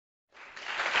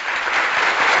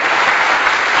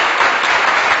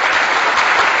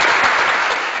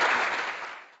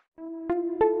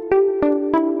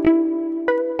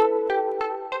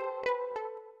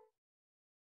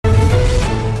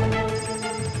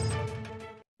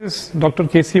This is Dr.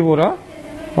 K.C. Vora,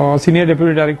 Senior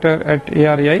Deputy Director at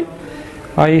ARAI.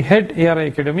 I head ARAI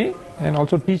Academy and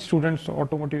also teach students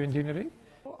automotive engineering.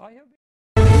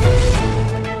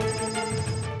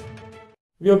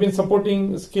 We have been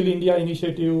supporting Skill India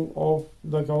initiative of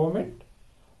the government.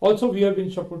 Also, we have been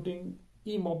supporting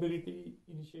e-mobility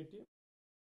initiative.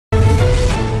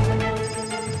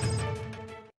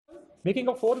 Making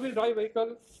a four-wheel drive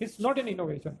vehicle is not an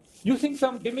innovation. Using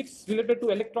some gimmicks related to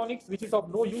electronics, which is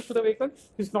of no use to the vehicle,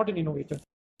 is not an innovation.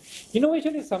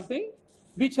 Innovation is something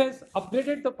which has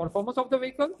upgraded the performance of the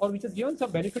vehicle or which has given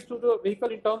some benefits to the vehicle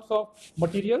in terms of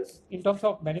materials, in terms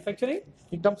of manufacturing,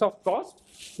 in terms of cost,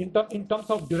 in terms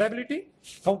of durability,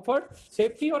 comfort,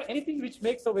 safety, or anything which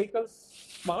makes the vehicle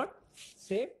smart,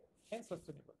 safe, and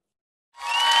sustainable.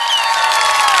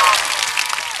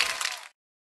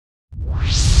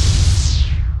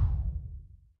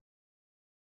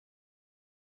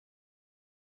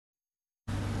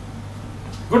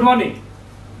 Good morning.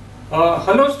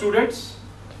 Hello students.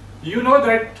 You know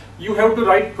that you have to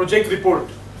write project report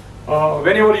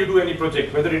whenever you do any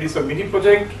project, whether it is a mini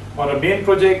project or a main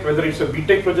project, whether it's a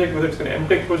BTech project, whether it's an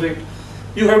MTech project,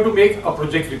 you have to make a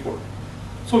project report.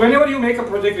 So whenever you make a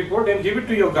project report and give it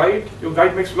to your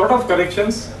guide makes a lot of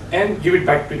corrections and give it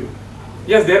back to you.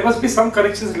 Yes, there must be some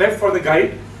corrections left for the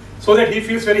guide so that he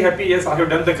feels very happy, yes, I have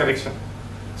done the correction.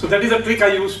 So that is a trick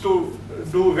I used to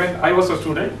do when I was a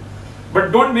student.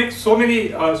 But don't make so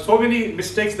many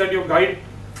mistakes that your guide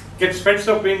gets fed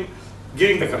up in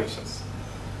giving the corrections.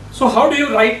 So how do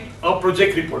you write a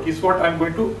project report is what I'm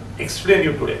going to explain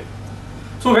you today.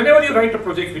 So whenever you write a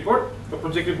project report, the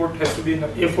project report has to be in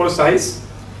an A4 size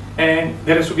and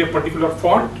there has to be a particular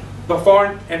font. The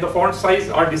font and the font size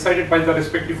are decided by the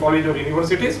respective college or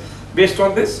universities. Based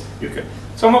on this, you can.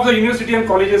 Some of the university and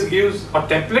colleges gives a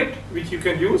template which you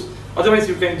can use. Otherwise,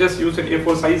 you can just use an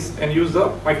A4 size and use the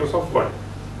Microsoft Word.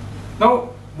 Now,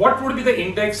 what would be the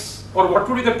index or what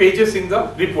would be the pages in the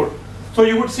report? So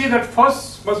you would see that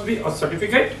first must be a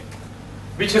certificate,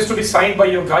 which has to be signed by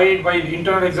your guide, by the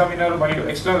internal examiner, by your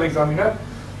external examiner.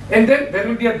 And then there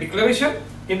will be a declaration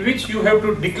in which you have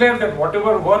to declare that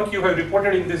whatever work you have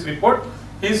reported in this report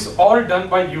is all done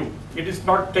by you. It is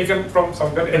not taken from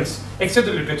somewhere else, except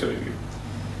the literature review.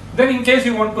 Then in case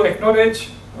you want to acknowledge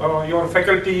your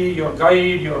faculty, your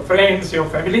guide, your friends, your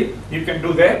family, you can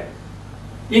do that.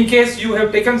 In case you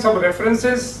have taken some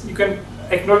references, you can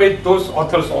acknowledge those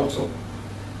authors also.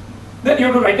 Then you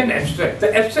have to write an abstract.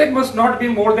 The abstract must not be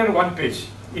more than one page.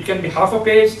 It can be half a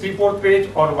page, 3/4 page,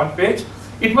 or one page.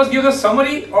 It must give a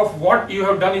summary of what you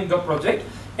have done in the project.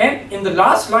 And in the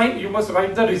last line, you must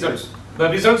write the results. The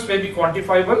results may be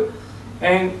quantifiable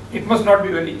and it must not be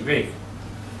very vague.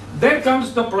 Then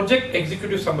comes the project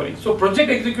executive summary. So project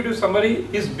executive summary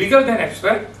is bigger than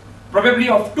abstract, probably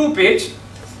of 2 pages,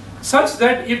 such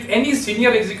that if any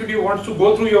senior executive wants to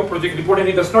go through your project report and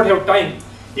he does not have time,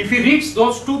 if he reads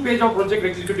those 2 pages of project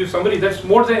executive summary, that's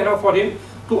more than enough for him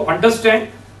to understand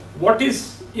what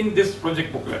is in this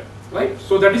project booklet, right?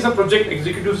 So that is a project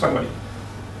executive summary.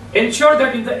 Ensure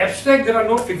that in the abstract there are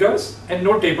no figures and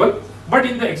no table, but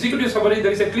in the executive summary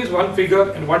there is at least one figure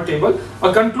and one table,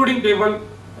 a concluding table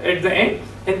at the end,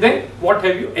 and then what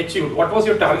have you achieved, what was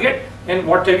your target and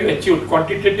what have you achieved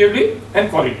quantitatively and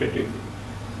qualitatively.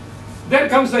 Then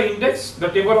comes the index, the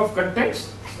table of contents,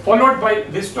 followed by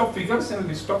list of figures and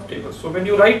list of tables. So when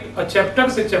you write a chapter,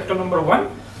 say chapter number 1,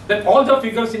 then all the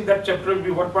figures in that chapter will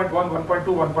be 1.1,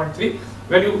 1.2, 1.3.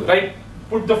 When you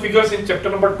put the figures in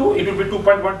chapter number 2, it will be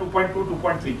 2.1, 2.2,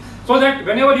 2.3. So that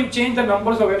whenever you change the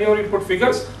numbers or whenever you put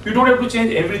figures, you don't have to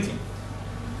change everything.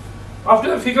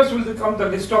 After the figures will come the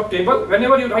list of table.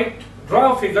 Whenever you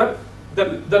draw a figure,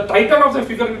 the title of the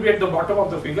figure will be at the bottom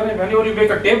of the figure, and whenever you make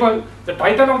a table, the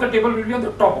title of the table will be on the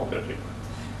top of the table.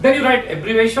 Then you write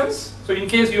abbreviations. So in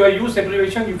case you have used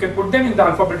abbreviation, you can put them in the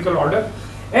alphabetical order,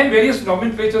 and various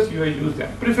nomenclatures you have used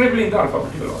them, preferably in the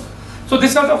alphabetical order. So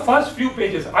these are the first few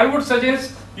pages. I would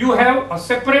suggest you have a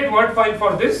separate Word file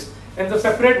for this and the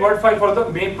separate Word file for the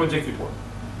main project report.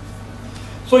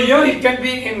 So here it can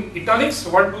be in italics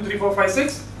 1, 2, 3, 4, 5,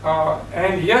 6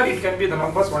 and here it can be the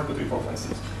numbers 1, 2, 3, 4, 5,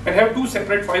 6 and have 2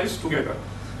 separate files together,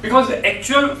 because the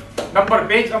actual number,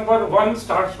 page number 1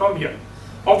 starts from here.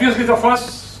 Obviously the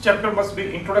first chapter must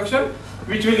be introduction,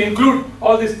 which will include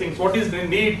all these things. What is the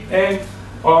need and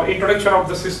introduction of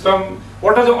the system,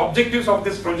 what are the objectives of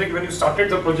this project when you started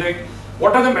the project,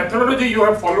 what are the methodology you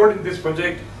have followed in this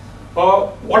project,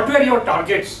 what were your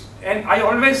targets. And I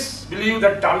always believe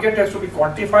that target has to be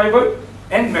quantifiable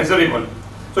and measurable.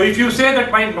 So if you say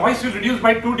that my noise will reduce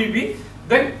by 2 dB,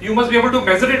 then you must be able to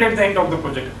measure it at the end of the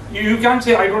project. You can't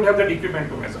say I don't have that equipment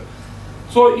to measure.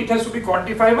 So it has to be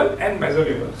quantifiable and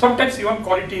measurable. Sometimes even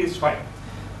quality is fine.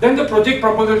 Then the project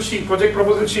proposal sheet. Project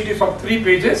proposal sheet is of 3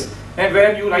 pages, and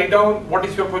where you write down what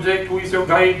is your project, who is your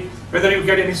guide, whether you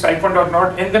get any stipend or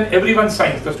not, and then everyone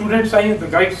signs. The student signs, the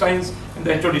guide signs, and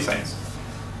the HOD signs.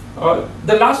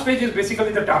 The last page is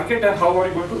basically the target and how are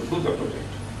you going to do the project.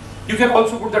 You can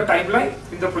also put the timeline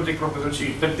in the project proposal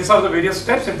sheet, that these are the various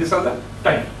steps and these are the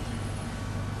time.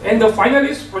 And the final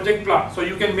is project plan. So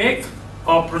you can make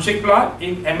a project plan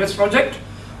in MS Project,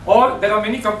 or there are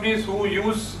many companies who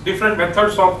use different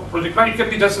methods of project plan. It can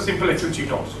be just a simple Excel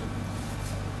sheet also.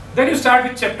 Then you start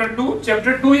with chapter 2.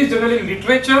 Chapter 2 is generally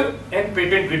literature and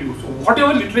patent review. So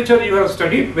whatever literature you have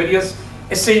studied, various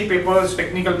essay papers,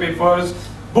 technical papers,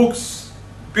 books,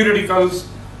 periodicals,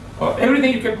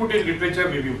 everything you can put in literature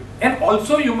review. And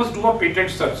also you must do a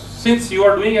patent search. Since you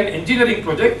are doing an engineering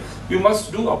project, you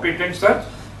must do a patent search.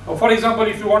 For example,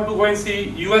 if you want to go and see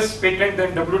US patent,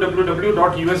 then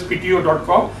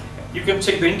www.uspto.com. You can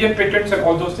check the Indian patents and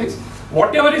all those things.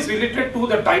 Whatever is related to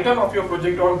the title of your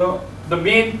project or the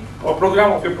main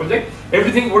program of your project,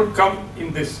 everything would come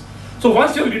in this. So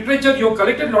once your literature, you have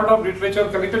collected a lot of literature,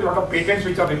 collected a lot of patents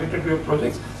which are related to your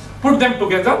projects, put them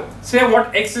together, say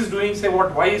what X is doing, say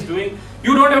what Y is doing.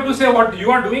 You don't have to say what you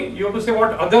are doing, you have to say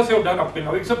what others have done up till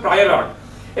now. It's a prior art.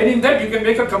 And in that you can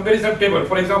make a comparison table.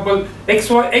 For example, X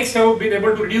have been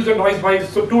able to reduce the noise by 2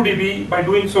 dB by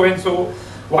doing so and so.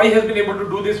 Y has been able to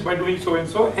do this by doing so and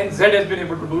so, and Z has been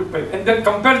able to do it by, and then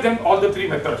compare them all the 3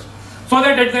 methods. So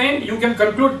that at the end you can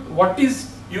conclude what is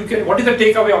the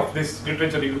takeaway of this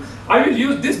literature review. I will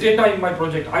use this data in my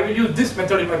project, I will use this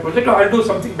method in my project, or I will do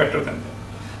something better than that.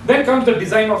 Then comes the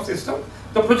design of system.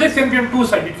 The project can be on 2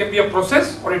 sides. It can be a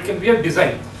process or it can be a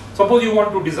design. Suppose you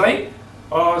want to design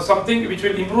something which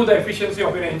will improve the efficiency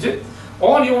of your engine,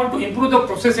 or you want to improve the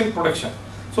process in production.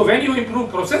 So when you improve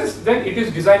process, then it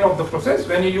is design of the process.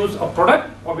 When you use a product,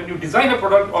 or when you design a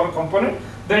product or a component,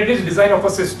 then it is design of a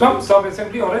system,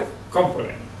 sub-assembly or a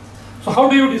component. So how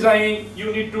do you design?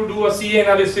 You need to do a CA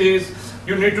analysis,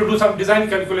 you need to do some design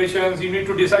calculations, you need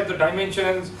to decide the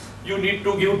dimensions, you need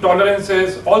to give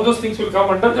tolerances. All those things will come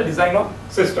under the design of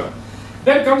system.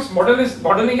 Then comes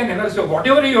modeling and analysis.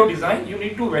 Whatever you have designed, you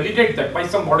need to validate that by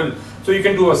some model. So you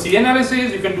can do a C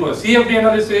analysis, you can do a CFD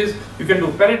analysis, you can do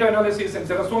Pareto analysis, and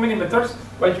there are so many methods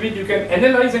by which you can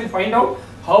analyze and find out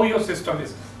how your system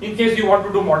is. In case you want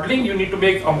to do modeling, you need to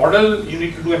make a model, you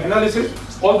need to do an analysis.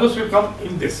 All those will come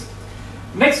in this.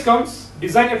 Next comes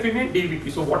design estimate,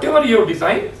 DVP. So whatever you have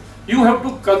designed, you have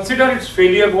to consider its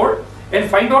failure mode and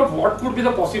find out what could be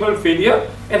the possible failure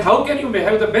and how can you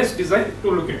have the best design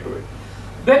to look into it.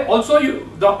 Then also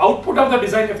the output of the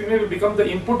design estimate will become the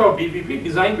input of DVP,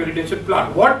 design validation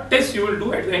plan. What tests you will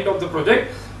do at the end of the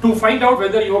project to find out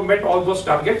whether you have met all those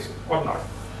targets or not.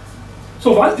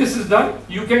 So once this is done,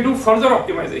 you can do further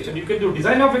optimization. You can do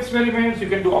design of experiments, you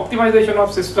can do optimization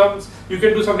of systems, you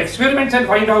can do some experiments and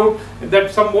find out that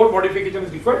some more modification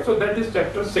is required. So that is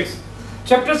chapter 6.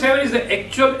 Chapter 7 is the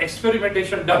actual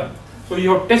experimentation done. So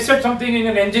you have tested something in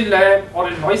an engine lab or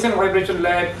a noise and vibration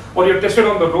lab, or you have tested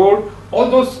on the road. All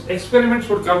those experiments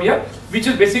would come here, which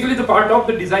is basically the part of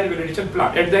the design validation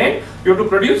plan. At the end, you have to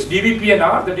produce DVP and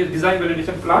R, that is design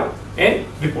validation plan and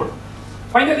report.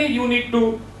 Finally, you need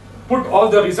to put all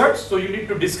the results. So you need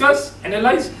to discuss,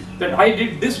 analyze that I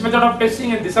did this method of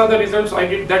testing and these are the results, I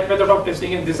did that method of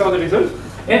testing and these are the results.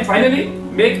 And finally,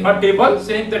 make a table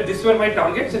saying that these were my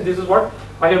targets and this is what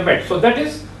I have met. So that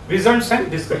is results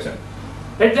and discussion.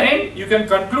 At the end, you can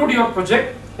conclude your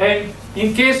project, and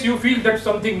in case you feel that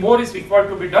something more is required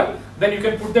to be done, then you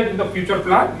can put that in the future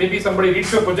plan. Maybe somebody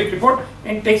reads your project report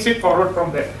and takes it forward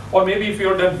from there. Or maybe if you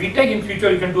have done BTech in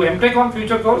future, you can do MTech on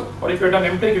future course, or if you have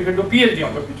done MTech, you can do PhD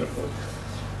on the future course.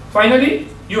 Finally,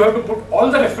 you have to put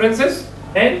all the references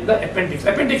and the appendix.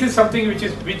 Appendix is something which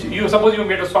you suppose you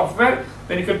made a software,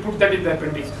 then you can put that in the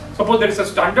appendix. Suppose there is a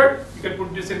standard, you can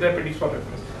put this in the appendix for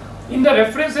reference. In the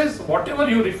references, whatever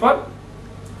you refer,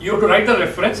 you have to write the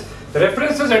reference. The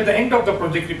references at the end of the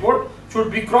project report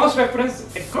should be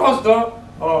cross-referenced across the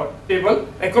table,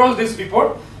 across this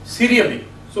report serially.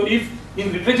 So if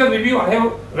in literature review I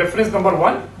have reference number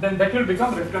 1, then that will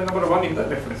become reference number 1 in the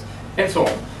reference, and so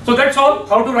on. So that's all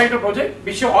how to write a project.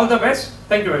 Wish you all the best.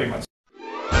 Thank you very much.